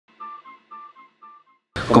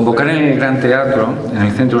Convocar en el Gran Teatro, en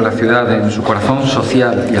el centro de la ciudad, en su corazón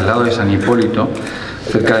social y al lado de San Hipólito,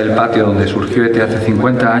 cerca del patio donde surgió ETE hace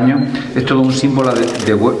 50 años, es todo un símbolo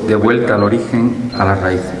de vuelta al origen, a las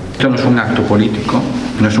raíces. Esto no es un acto político,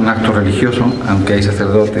 no es un acto religioso, aunque hay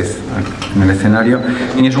sacerdotes en el escenario,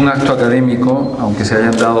 y ni es un acto académico, aunque se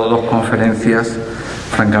hayan dado dos conferencias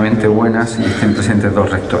francamente buenas y estén presentes dos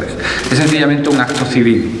rectores. Es sencillamente un acto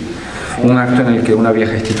civil, un acto en el que una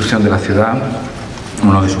vieja institución de la ciudad,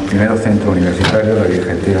 uno de sus primeros centros universitarios, la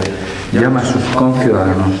vieja ETEA, llama a sus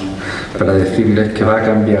conciudadanos para decirles que va a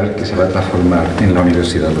cambiar, que se va a transformar en la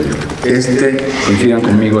Universidad Loyola. Coincidan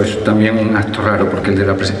conmigo, es también un acto raro, porque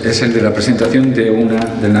es el de la presentación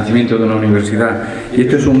del nacimiento de una universidad. Y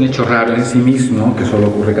esto es un hecho raro en sí mismo, que solo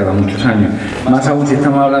ocurre cada muchos años. Más aún si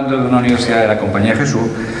estamos hablando de una universidad de la Compañía de Jesús,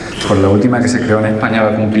 pues la última que se creó en España va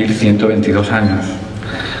a cumplir 122 años.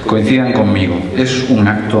 Coincidan conmigo, es un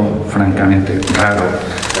acto francamente raro,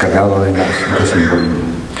 cargado de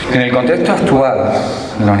simbolismo. En el contexto actual,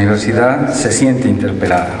 la universidad se siente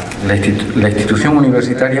interpelada. La institución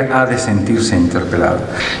universitaria ha de sentirse interpelada.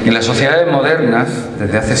 En las sociedades modernas,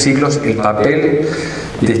 desde hace siglos, el papel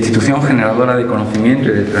de institución generadora de conocimiento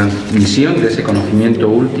y de transmisión de ese conocimiento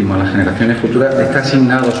último a las generaciones futuras está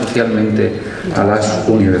asignado socialmente a las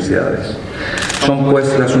universidades. Son pues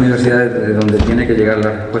las universidades desde donde tiene que llegar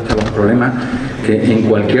la respuesta a los problemas que en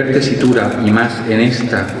cualquier tesitura, y más en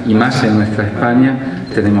esta, y más en nuestra España,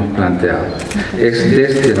 tenemos planteado. Es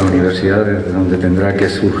desde la universidad desde donde tendrá que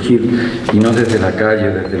surgir, y no desde la calle,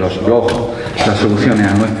 desde los blogs, las soluciones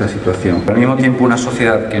a nuestra situación. Al mismo tiempo, una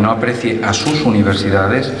sociedad que no aprecie a sus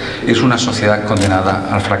universidades es una sociedad condenada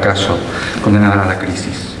al fracaso, condenada a la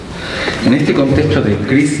crisis. En este contexto de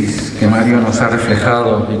crisis que Mario nos ha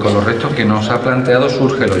reflejado y con los retos que nos ha planteado,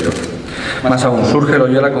 surge Loyola. Más aún, surge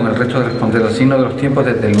Loyola con el reto de responder al signo de los tiempos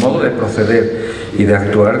desde el modo de proceder y de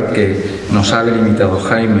actuar que nos ha delimitado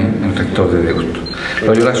Jaime, el rector de Acto.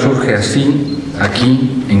 Loyola surge así,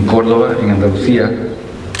 aquí, en Córdoba, en Andalucía,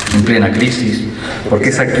 en plena crisis, porque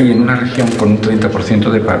es aquí, en una región con un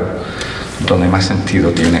 30% de paro, donde más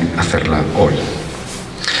sentido tiene hacerla hoy.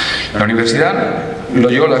 La Universidad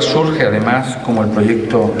Loyola surge además como el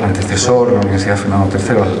proyecto antecesor, la Universidad Fernando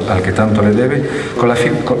III, al que tanto le debe,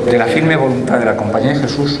 de la firme voluntad de la Compañía de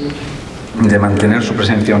Jesús de mantener su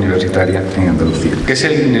presencia universitaria en Andalucía, que es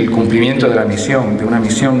el cumplimiento de la misión, de una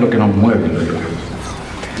misión lo que nos mueve en Loyola.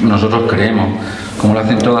 Nosotros creemos, como lo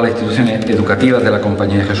hacen todas las instituciones educativas de la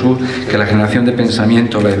Compañía de Jesús, que la generación de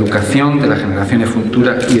pensamiento, la educación de las generaciones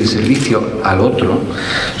futuras y el servicio al otro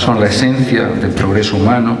son la esencia del progreso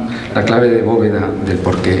humano, la clave de bóveda del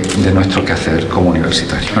porqué de nuestro quehacer como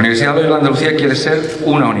universitario. La Universidad Loyola Andalucía quiere ser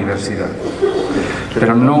una universidad,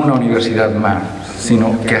 pero no una universidad más,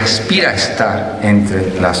 sino que aspira a estar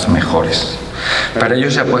entre las mejores. Para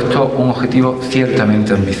ello se ha puesto un objetivo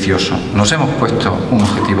ciertamente ambicioso. Nos hemos puesto un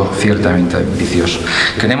objetivo ciertamente ambicioso.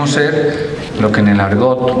 Queremos ser lo que en el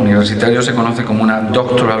argot universitario se conoce como una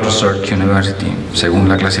Doctoral Research University, según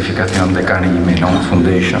la clasificación de Carnegie Mellon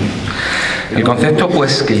Foundation. El concepto,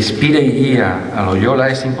 pues, que inspira y guía a Loyola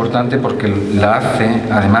es importante porque la hace,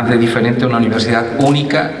 además de diferente, una universidad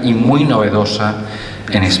única y muy novedosa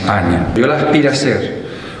en España. Loyola aspira a ser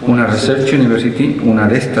una Research University, una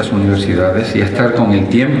de estas universidades, y a estar con el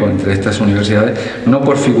tiempo entre estas universidades, no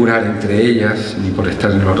por figurar entre ellas ni por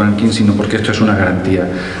estar en los rankings, sino porque esto es una garantía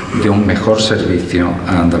de un mejor servicio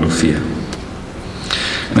a Andalucía.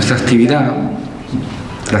 Nuestra actividad,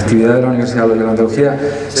 la actividad de la Universidad Loyola Andalucía,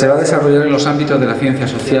 se va a desarrollar en los ámbitos de las ciencias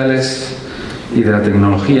sociales y de la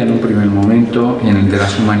tecnología en un primer momento, y en el de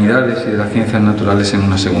las humanidades y de las ciencias naturales en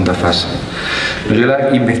una segunda fase. Loyola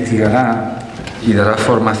investigará y dará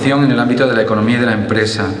formación en el ámbito de la economía y de la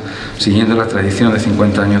empresa, siguiendo la tradición de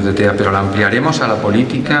 50 años de TEA, pero la ampliaremos a la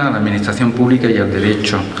política, a la administración pública y al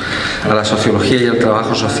derecho, a la sociología y al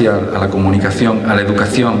trabajo social, a la comunicación, a la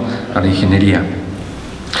educación, a la ingeniería.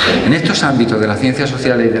 En estos ámbitos de las ciencias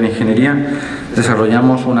sociales y de la ingeniería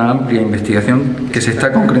desarrollamos una amplia investigación que se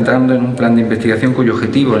está concretando en un plan de investigación cuyo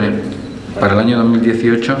objetivo para el año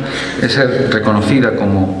 2018 es ser reconocida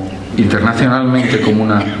internacionalmente como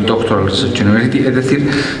una Doctoral Research University, es decir,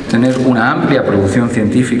 tener una amplia producción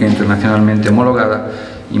científica internacionalmente homologada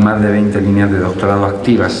y más de 20 líneas de doctorado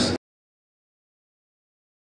activas.